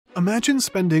Imagine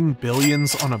spending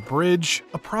billions on a bridge,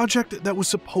 a project that was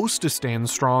supposed to stand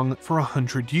strong for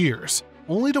 100 years,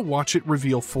 only to watch it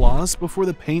reveal flaws before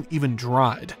the paint even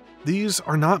dried. These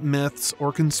are not myths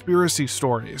or conspiracy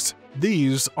stories.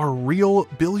 These are real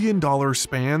billion-dollar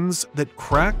spans that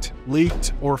cracked,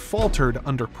 leaked, or faltered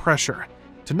under pressure.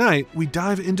 Tonight, we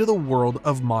dive into the world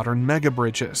of modern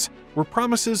megabridges, where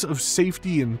promises of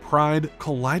safety and pride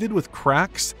collided with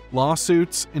cracks,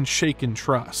 lawsuits, and shaken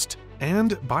trust.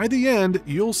 And by the end,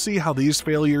 you'll see how these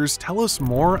failures tell us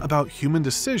more about human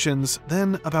decisions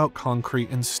than about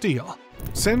concrete and steel.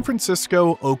 San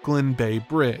Francisco-Oakland Bay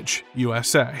Bridge,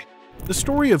 USA. The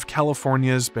story of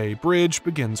California's Bay Bridge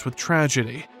begins with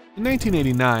tragedy. In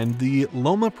 1989, the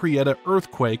Loma Prieta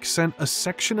earthquake sent a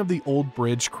section of the old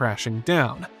bridge crashing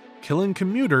down, killing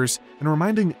commuters and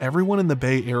reminding everyone in the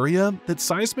Bay Area that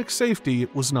seismic safety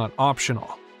was not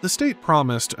optional. The state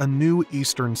promised a new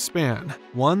eastern span,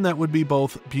 one that would be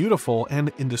both beautiful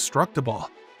and indestructible.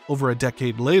 Over a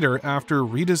decade later, after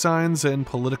redesigns and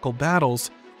political battles,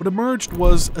 what emerged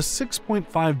was a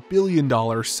 $6.5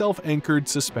 billion self-anchored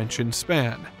suspension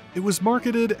span. It was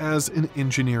marketed as an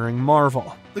engineering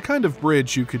marvel, the kind of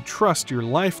bridge you could trust your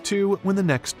life to when the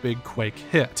next big quake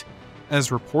hit.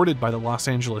 As reported by the Los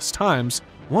Angeles Times,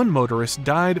 one motorist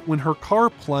died when her car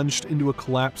plunged into a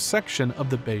collapsed section of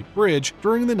the Bay Bridge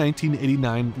during the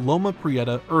 1989 Loma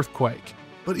Prieta earthquake.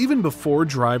 But even before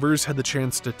drivers had the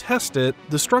chance to test it,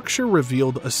 the structure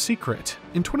revealed a secret.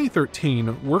 In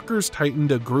 2013, workers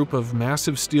tightened a group of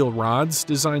massive steel rods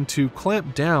designed to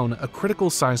clamp down a critical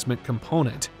seismic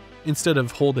component. Instead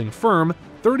of holding firm,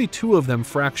 32 of them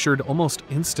fractured almost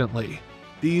instantly.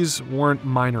 These weren't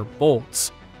minor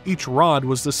bolts. Each rod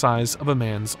was the size of a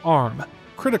man's arm,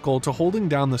 critical to holding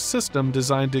down the system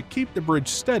designed to keep the bridge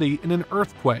steady in an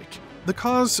earthquake. The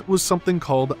cause was something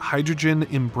called hydrogen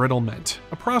embrittlement,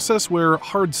 a process where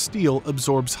hard steel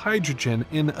absorbs hydrogen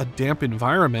in a damp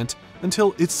environment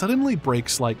until it suddenly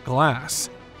breaks like glass.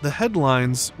 The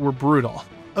headlines were brutal.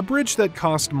 A bridge that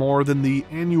cost more than the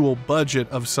annual budget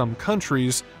of some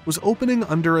countries was opening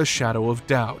under a shadow of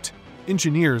doubt.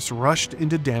 Engineers rushed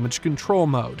into damage control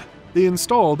mode. They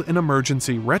installed an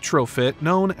emergency retrofit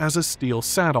known as a steel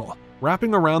saddle,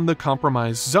 wrapping around the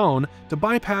compromised zone to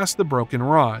bypass the broken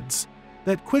rods.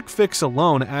 That quick fix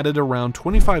alone added around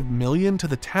 $25 million to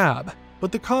the tab,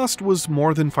 but the cost was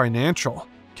more than financial.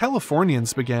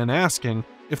 Californians began asking,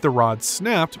 if the rods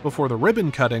snapped before the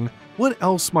ribbon cutting, what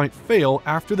else might fail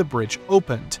after the bridge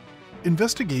opened?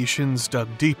 Investigations dug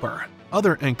deeper.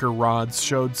 Other anchor rods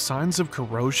showed signs of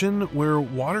corrosion where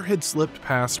water had slipped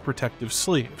past protective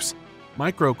sleeves.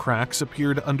 Micro cracks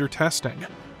appeared under testing,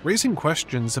 raising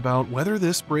questions about whether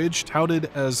this bridge,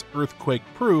 touted as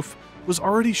earthquake-proof, was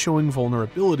already showing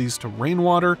vulnerabilities to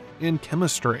rainwater and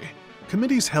chemistry.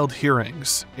 Committees held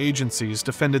hearings, agencies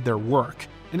defended their work,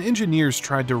 and engineers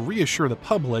tried to reassure the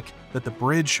public that the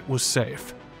bridge was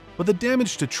safe. But the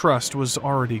damage to trust was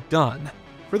already done.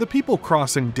 For the people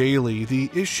crossing daily,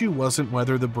 the issue wasn't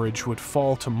whether the bridge would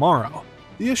fall tomorrow.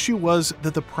 The issue was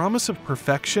that the promise of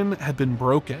perfection had been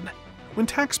broken. When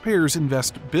taxpayers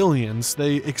invest billions,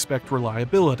 they expect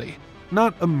reliability,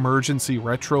 not emergency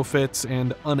retrofits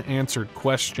and unanswered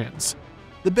questions.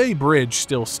 The Bay Bridge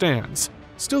still stands,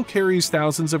 still carries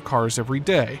thousands of cars every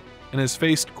day, and has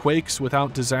faced quakes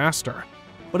without disaster.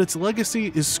 But its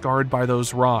legacy is scarred by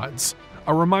those rods,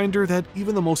 a reminder that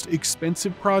even the most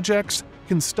expensive projects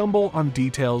can stumble on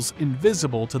details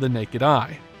invisible to the naked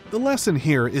eye. The lesson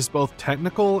here is both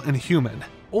technical and human.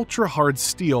 Ultra-hard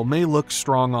steel may look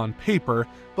strong on paper,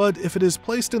 but if it is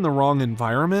placed in the wrong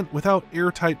environment without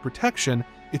airtight protection,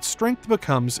 its strength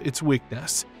becomes its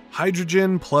weakness.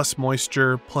 Hydrogen plus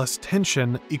moisture plus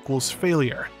tension equals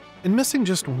failure, and missing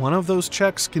just one of those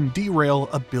checks can derail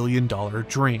a billion-dollar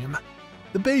dream.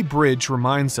 The Bay Bridge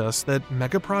reminds us that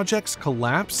megaprojects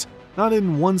collapse not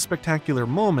in one spectacular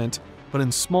moment, but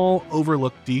in small,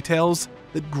 overlooked details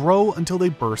that grow until they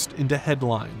burst into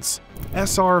headlines.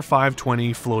 SR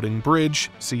 520 Floating Bridge,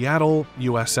 Seattle,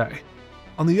 USA.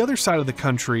 On the other side of the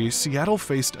country, Seattle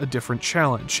faced a different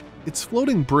challenge. Its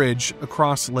floating bridge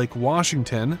across Lake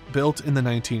Washington, built in the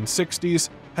 1960s,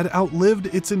 had outlived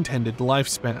its intended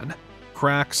lifespan.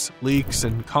 Cracks, leaks,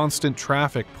 and constant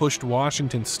traffic pushed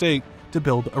Washington State to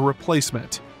build a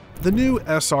replacement. The new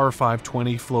SR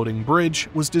 520 floating bridge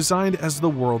was designed as the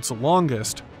world's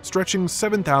longest, stretching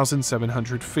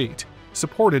 7,700 feet,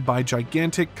 supported by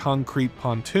gigantic concrete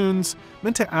pontoons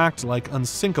meant to act like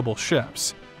unsinkable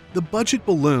ships. The budget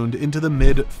ballooned into the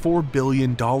mid-$4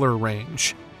 billion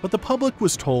range, but the public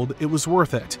was told it was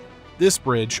worth it. This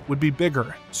bridge would be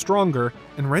bigger, stronger,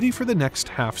 and ready for the next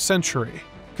half-century.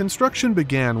 Construction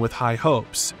began with high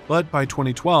hopes, but by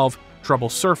 2012, trouble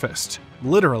surfaced,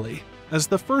 literally. As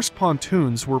the first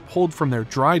pontoons were pulled from their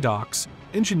dry docks,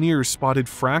 engineers spotted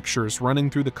fractures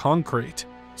running through the concrete.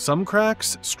 Some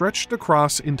cracks stretched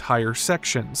across entire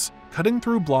sections, cutting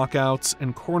through blockouts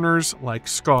and corners like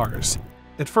scars.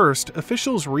 At first,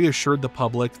 officials reassured the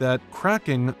public that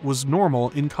cracking was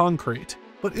normal in concrete,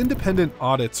 but independent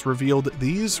audits revealed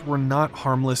these were not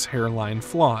harmless hairline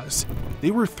flaws. They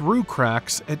were through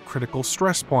cracks at critical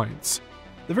stress points,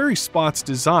 the very spots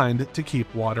designed to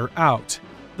keep water out.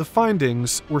 The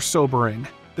findings were sobering.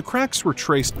 The cracks were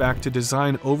traced back to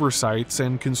design oversights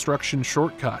and construction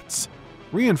shortcuts.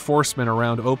 Reinforcement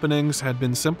around openings had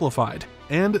been simplified,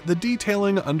 and the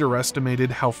detailing underestimated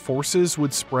how forces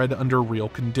would spread under real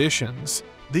conditions.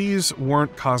 These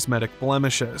weren't cosmetic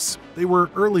blemishes. They were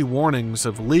early warnings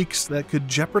of leaks that could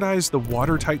jeopardize the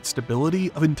watertight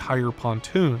stability of entire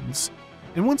pontoons.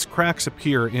 And once cracks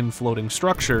appear in floating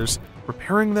structures,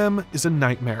 repairing them is a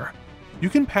nightmare. You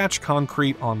can patch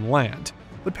concrete on land,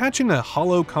 but patching a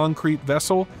hollow concrete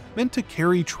vessel meant to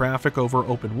carry traffic over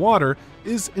open water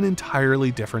is an entirely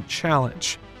different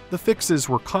challenge. The fixes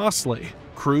were costly.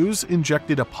 Crews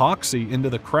injected epoxy into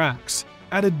the cracks,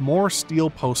 added more steel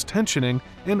post-tensioning,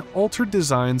 and altered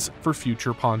designs for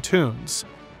future pontoons.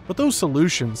 But those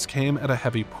solutions came at a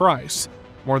heavy price,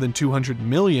 more than $200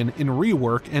 million in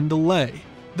rework and delay.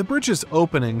 The bridge's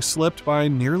opening slipped by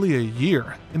nearly a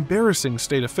year, embarrassing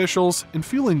state officials and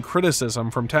fueling criticism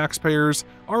from taxpayers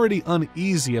already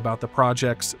uneasy about the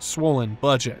project's swollen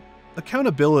budget.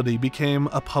 Accountability became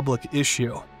a public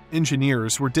issue.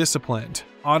 Engineers were disciplined,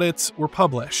 audits were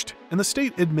published, and the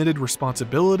state admitted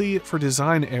responsibility for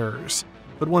design errors.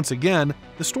 But once again,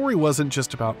 the story wasn't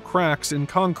just about cracks in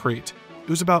concrete, it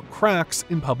was about cracks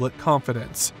in public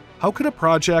confidence. How could a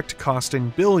project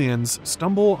costing billions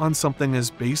stumble on something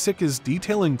as basic as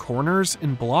detailing corners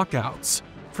and blockouts?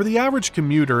 For the average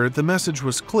commuter, the message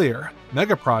was clear: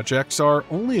 megaprojects are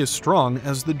only as strong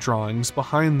as the drawings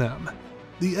behind them.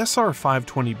 The SR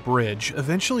 520 bridge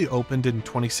eventually opened in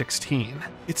 2016.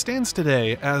 It stands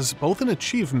today as both an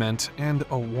achievement and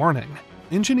a warning.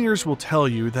 Engineers will tell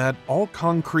you that all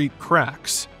concrete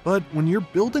cracks, but when you're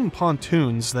building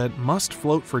pontoons that must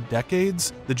float for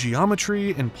decades, the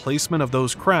geometry and placement of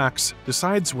those cracks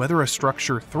decides whether a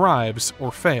structure thrives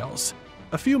or fails.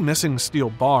 A few missing steel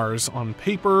bars on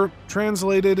paper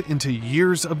translated into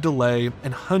years of delay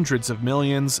and hundreds of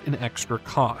millions in extra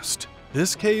cost.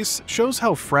 This case shows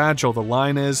how fragile the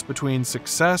line is between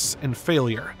success and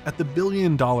failure at the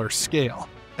billion-dollar scale.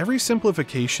 Every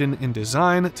simplification in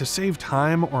design to save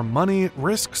time or money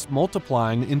risks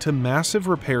multiplying into massive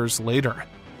repairs later.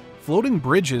 Floating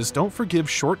bridges don't forgive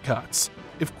shortcuts.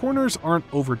 If corners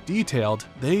aren't over-detailed,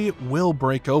 they will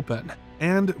break open.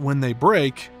 And when they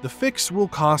break, the fix will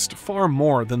cost far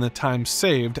more than the time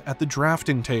saved at the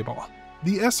drafting table.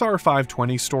 The SR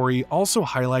 520 story also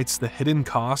highlights the hidden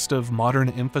cost of modern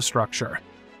infrastructure.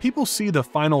 People see the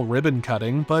final ribbon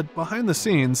cutting, but behind the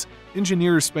scenes,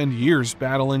 engineers spend years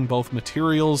battling both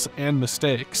materials and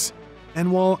mistakes.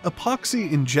 And while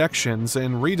epoxy injections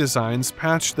and redesigns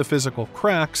patched the physical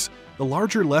cracks, the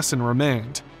larger lesson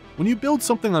remained. When you build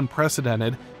something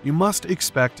unprecedented, you must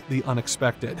expect the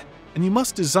unexpected, and you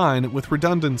must design with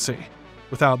redundancy.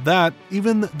 Without that,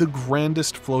 even the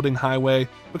grandest floating highway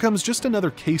becomes just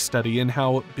another case study in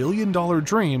how billion-dollar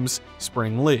dreams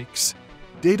spring leaks.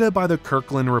 Data by the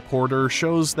Kirkland Reporter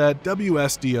shows that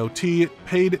WSDOT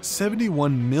paid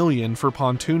 $71 million for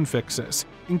pontoon fixes,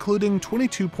 including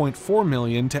 $22.4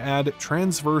 million to add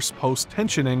transverse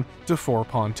post-tensioning to 4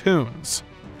 pontoons.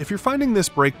 If you're finding this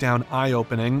breakdown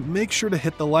eye-opening, make sure to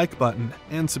hit the like button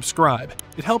and subscribe.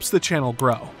 It helps the channel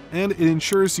grow, and it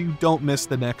ensures you don't miss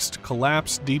the next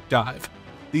collapse deep dive.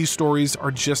 These stories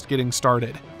are just getting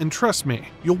started, and trust me,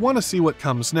 you'll want to see what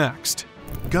comes next.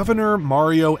 Governor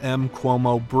Mario M.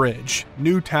 Cuomo Bridge,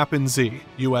 New Tappan Zee,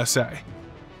 USA.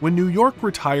 When New York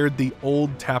retired the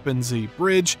old Tappan Zee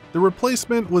Bridge, the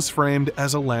replacement was framed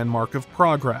as a landmark of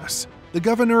progress. The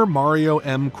Governor Mario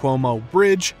M. Cuomo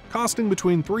Bridge, costing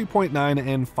between $3.9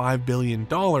 and $5 billion,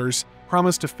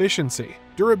 promised efficiency,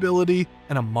 durability,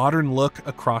 and a modern look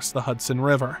across the Hudson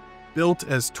River. Built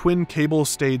as twin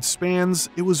cable-stayed spans,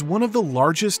 it was one of the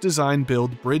largest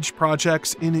design-build bridge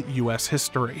projects in U.S.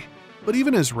 history. But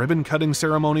even as ribbon-cutting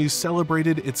ceremonies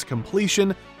celebrated its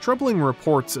completion, troubling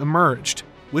reports emerged.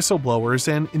 Whistleblowers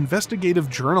and investigative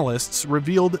journalists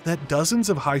revealed that dozens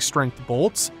of high-strength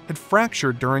bolts had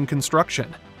fractured during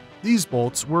construction. These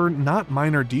bolts were not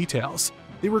minor details.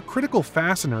 They were critical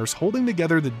fasteners holding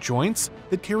together the joints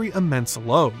that carry immense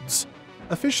loads.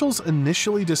 Officials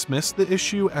initially dismissed the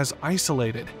issue as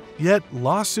isolated, yet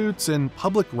lawsuits and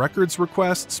public records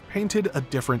requests painted a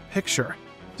different picture.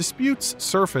 Disputes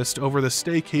surfaced over the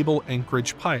stay cable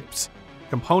anchorage pipes,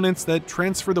 components that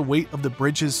transfer the weight of the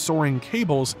bridge's soaring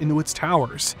cables into its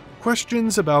towers.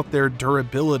 Questions about their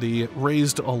durability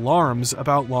raised alarms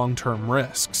about long-term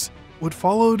risks. What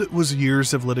followed was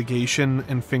years of litigation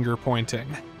and finger-pointing.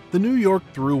 The New York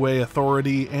Thruway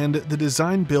Authority and the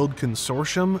Design Build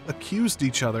Consortium accused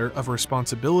each other of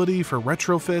responsibility for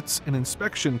retrofits and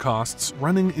inspection costs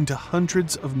running into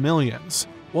hundreds of millions.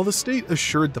 While the state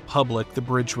assured the public the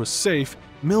bridge was safe,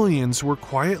 millions were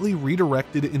quietly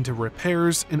redirected into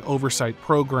repairs and oversight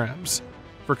programs.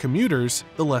 For commuters,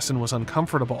 the lesson was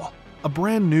uncomfortable. A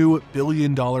brand new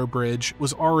billion-dollar bridge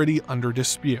was already under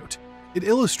dispute. It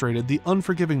illustrated the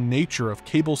unforgiving nature of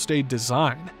cable-stayed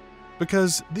design.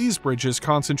 Because these bridges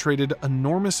concentrated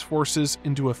enormous forces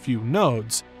into a few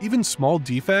nodes, even small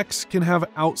defects can have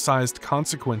outsized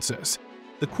consequences.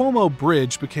 The Cuomo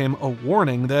Bridge became a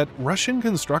warning that rushing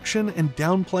construction and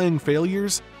downplaying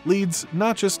failures leads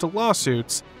not just to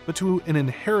lawsuits, but to an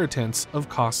inheritance of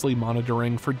costly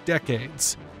monitoring for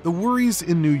decades. The worries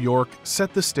in New York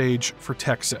set the stage for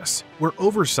Texas, where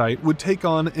oversight would take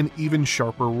on an even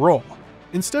sharper role.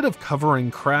 Instead of covering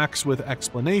cracks with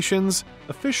explanations,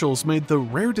 officials made the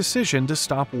rare decision to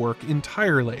stop work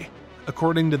entirely.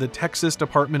 According to the Texas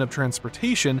Department of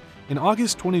Transportation, in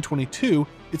August 2022,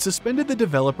 it suspended the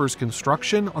developer's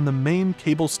construction on the main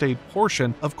cable-stayed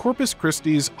portion of Corpus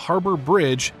Christi's Harbor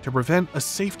Bridge to prevent a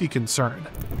safety concern.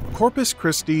 Corpus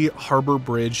Christi Harbor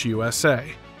Bridge, USA.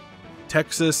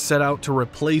 Texas set out to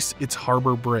replace its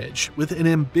Harbor Bridge with an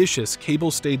ambitious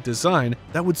cable-stayed design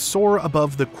that would soar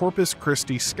above the Corpus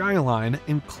Christi skyline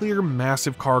and clear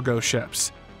massive cargo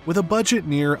ships. With a budget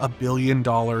near $1 billion,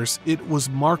 it was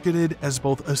marketed as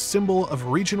both a symbol of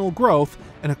regional growth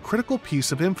and a critical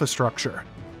piece of infrastructure.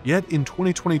 Yet in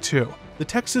 2022, the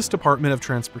Texas Department of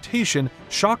Transportation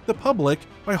shocked the public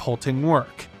by halting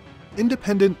work.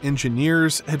 Independent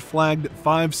engineers had flagged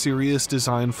 5 serious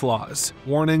design flaws,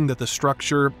 warning that the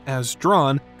structure, as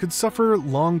drawn, could suffer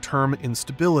long-term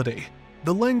instability.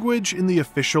 The language in the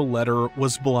official letter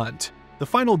was blunt. The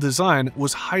final design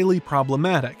was highly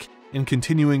problematic, and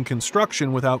continuing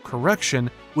construction without correction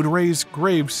would raise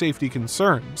grave safety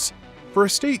concerns. For a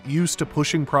state used to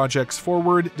pushing projects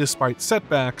forward despite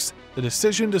setbacks, the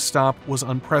decision to stop was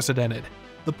unprecedented.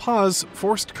 The pause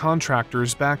forced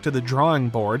contractors back to the drawing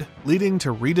board, leading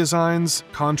to redesigns,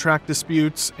 contract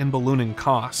disputes, and ballooning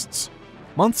costs.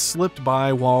 Months slipped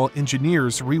by while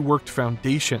engineers reworked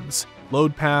foundations,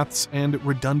 load paths, and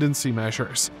redundancy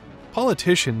measures.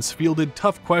 Politicians fielded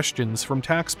tough questions from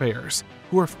taxpayers,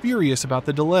 who are furious about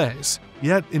the delays.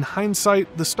 Yet, in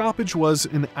hindsight, the stoppage was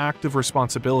an act of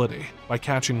responsibility by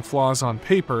catching flaws on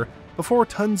paper before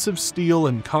tons of steel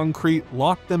and concrete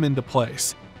locked them into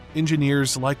place.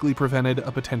 Engineers likely prevented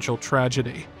a potential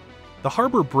tragedy. The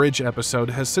Harbor Bridge episode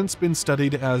has since been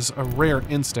studied as a rare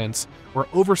instance where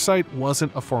oversight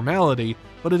wasn't a formality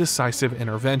but a decisive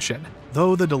intervention.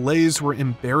 Though the delays were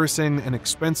embarrassing and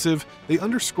expensive, they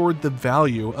underscored the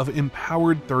value of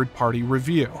empowered third-party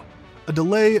review. A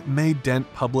delay may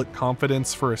dent public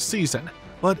confidence for a season,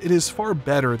 but it is far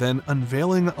better than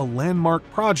unveiling a landmark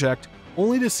project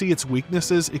only to see its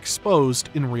weaknesses exposed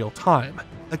in real time.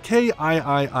 A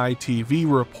KIII-TV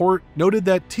report noted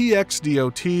that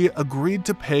TXDOT agreed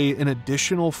to pay an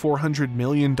additional $400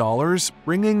 million,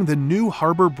 bringing the new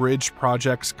Harbor Bridge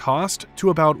project's cost to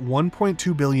about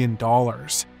 $1.2 billion.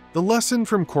 The lesson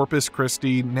from Corpus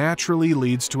Christi naturally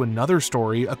leads to another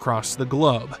story across the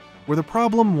globe, where the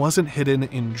problem wasn't hidden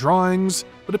in drawings,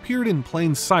 but appeared in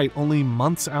plain sight only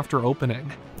months after opening.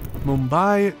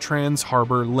 Mumbai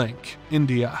Trans-Harbour Link,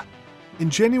 India. In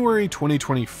January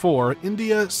 2024,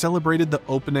 India celebrated the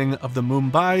opening of the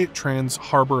Mumbai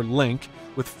Trans-Harbour Link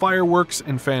with fireworks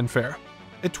and fanfare.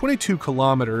 At 22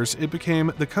 kilometers, it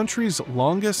became the country's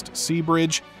longest sea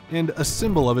bridge and a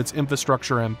symbol of its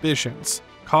infrastructure ambitions.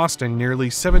 Costing nearly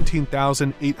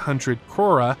 17,800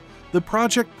 crore, the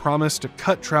project promised to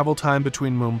cut travel time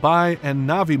between Mumbai and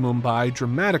Navi Mumbai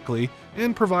dramatically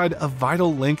and provide a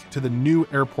vital link to the new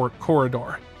airport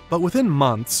corridor. But within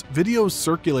months, videos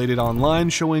circulated online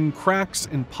showing cracks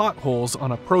and potholes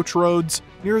on approach roads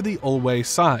near the Ulway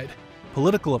side.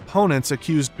 Political opponents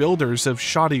accused builders of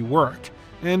shoddy work,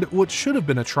 and what should have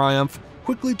been a triumph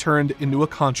quickly turned into a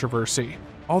controversy.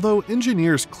 Although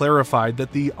engineers clarified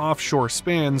that the offshore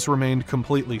spans remained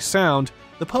completely sound,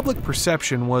 the public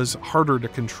perception was harder to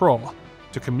control.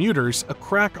 To commuters, a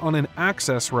crack on an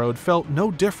access road felt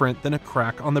no different than a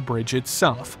crack on the bridge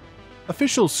itself.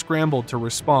 officials scrambled to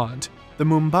respond. The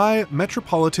Mumbai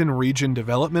Metropolitan Region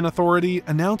Development Authority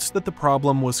announced that the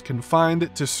problem was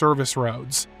confined to service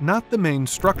roads, not the main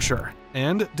structure,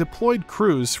 and deployed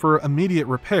crews for immediate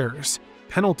repairs.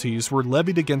 Penalties were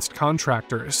levied against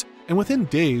contractors, and within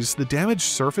days the damaged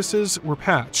surfaces were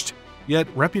patched.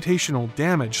 Yet reputational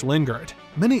damage lingered.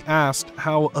 Many asked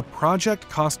how a project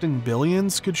costing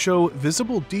billions could show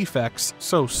visible defects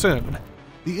so soon.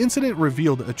 The incident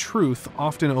revealed a truth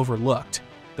often overlooked.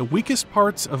 The weakest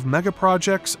parts of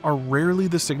megaprojects are rarely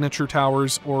the signature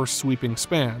towers or sweeping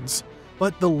spans,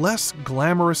 but the less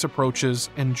glamorous approaches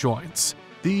and joints.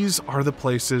 These are the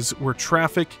places where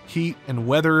traffic, heat, and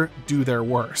weather do their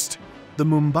worst. The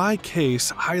Mumbai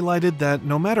case highlighted that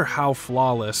no matter how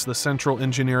flawless the central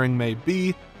engineering may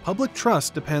be, public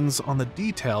trust depends on the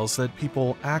details that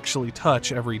people actually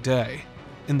touch every day.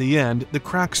 In the end, the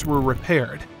cracks were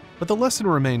repaired, but the lesson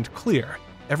remained clear.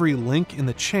 Every link in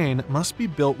the chain must be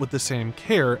built with the same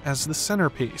care as the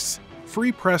centerpiece.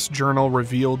 Free Press Journal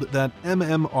revealed that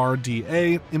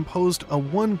MMRDA imposed a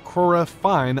 1 crore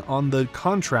fine on the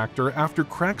contractor after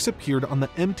cracks appeared on the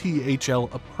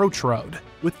MTHL approach road.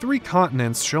 With 3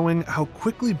 continents showing how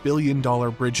quickly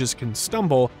billion-dollar bridges can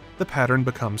stumble, the pattern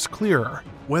becomes clearer.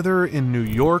 Whether in New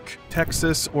York,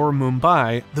 Texas, or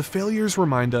Mumbai, the failures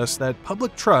remind us that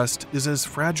public trust is as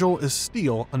fragile as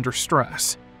steel under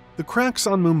stress. The cracks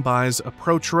on Mumbai's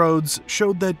approach roads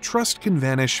showed that trust can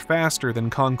vanish faster than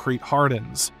concrete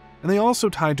hardens, and they also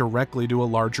tie directly to a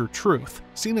larger truth,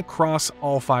 seen across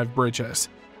all 5 bridges.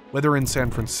 Whether in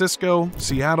San Francisco,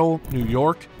 Seattle, New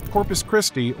York, Corpus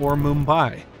Christi, or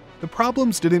Mumbai, the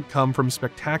problems didn't come from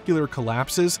spectacular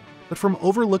collapses, but from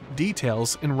overlooked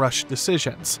details and rushed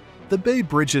decisions. The Bay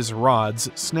Bridge's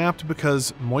rods snapped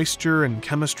because moisture and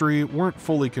chemistry weren't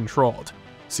fully controlled.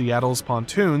 Seattle's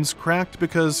pontoons cracked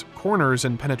because corners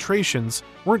and penetrations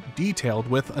weren't detailed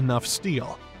with enough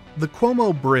steel. The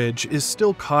Cuomo Bridge is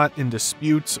still caught in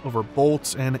disputes over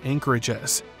bolts and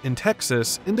anchorages. In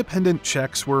Texas, independent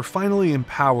checks were finally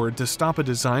empowered to stop a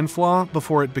design flaw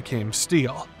before it became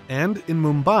steel. And in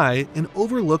Mumbai, an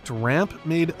overlooked ramp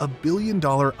made a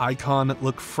billion-dollar icon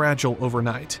look fragile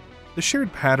overnight. The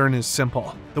shared pattern is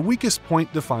simple. The weakest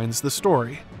point defines the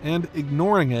story, and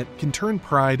ignoring it can turn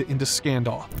pride into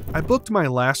scandal. I booked my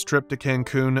last trip to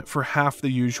Cancun for half the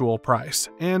usual price,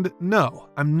 and no,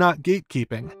 I'm not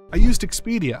gatekeeping. I used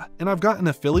Expedia, and I've got an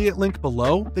affiliate link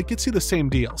below that gets you the same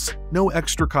deals. No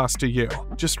extra cost to you,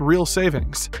 just real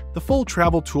savings. The full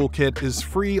travel toolkit is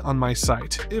free on my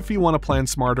site if you want to plan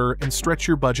smarter and stretch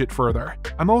your budget further.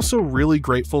 I'm also really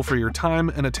grateful for your time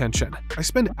and attention. I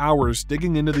spend hours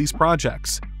digging into these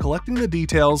projects, collecting the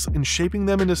details, and shaping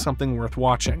them into something worth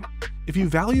watching. If you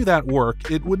value that work,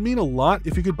 it would mean a lot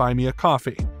if you could buy me a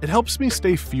coffee. It helps me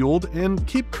stay fueled and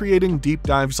keep creating deep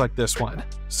dives like this one.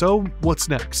 So, what's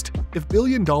next? If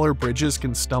billion-dollar bridges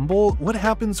can stumble, what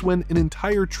happens when an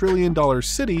entire trillion-dollar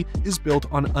city is built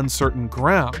on uncertain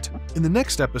ground? In the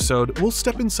next episode, we'll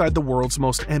step inside the world's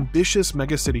most ambitious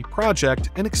megacity project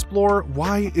and explore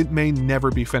why it may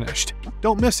never be finished.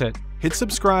 Don't miss it. Hit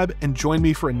subscribe and join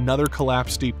me for another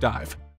collapse deep dive.